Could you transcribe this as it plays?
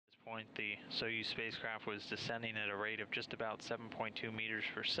point, the Soyuz spacecraft was descending at a rate of just about 7.2 meters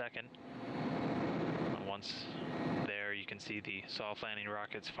per second. Once there, you can see the soft landing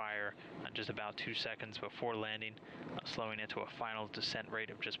rockets fire just about 2 seconds before landing, slowing it to a final descent rate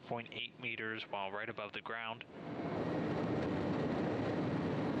of just 0.8 meters while right above the ground.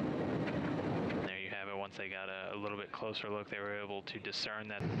 And there you have it. Once they got a little bit closer look, they were able to discern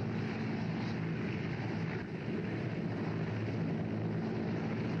that.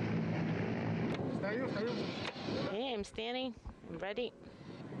 Hey, I'm standing. I'm ready.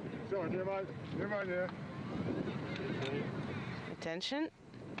 Attention.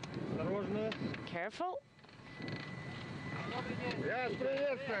 Careful.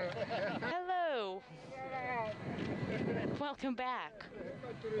 Hello. Welcome back.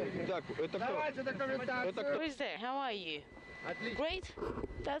 Who's there? How are you? Great.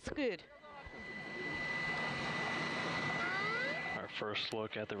 That's good. Our first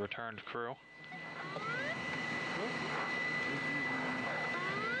look at the returned crew.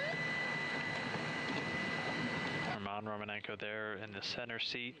 Roman Romanenko there in the center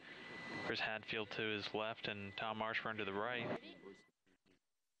seat, Chris Hadfield to his left, and Tom Marshburn to the right.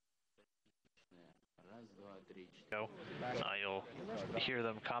 You'll hear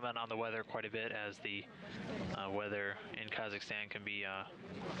them comment on the weather quite a bit, as the weather in Kazakhstan can be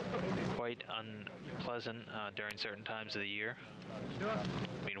quite unpleasant during certain times of the year.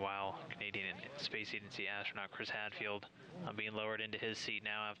 Meanwhile, Canadian Space Agency astronaut Chris Hadfield being lowered into his seat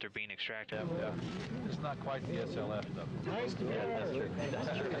now after being extracted. Yeah. It's not quite the SLF though. Nice to yeah, that's true. That's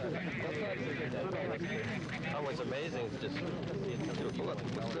true. Oh, what's amazing is just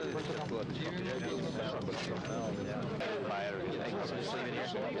fire. Just leave it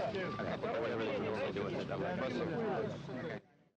here. Whatever they normally do with it.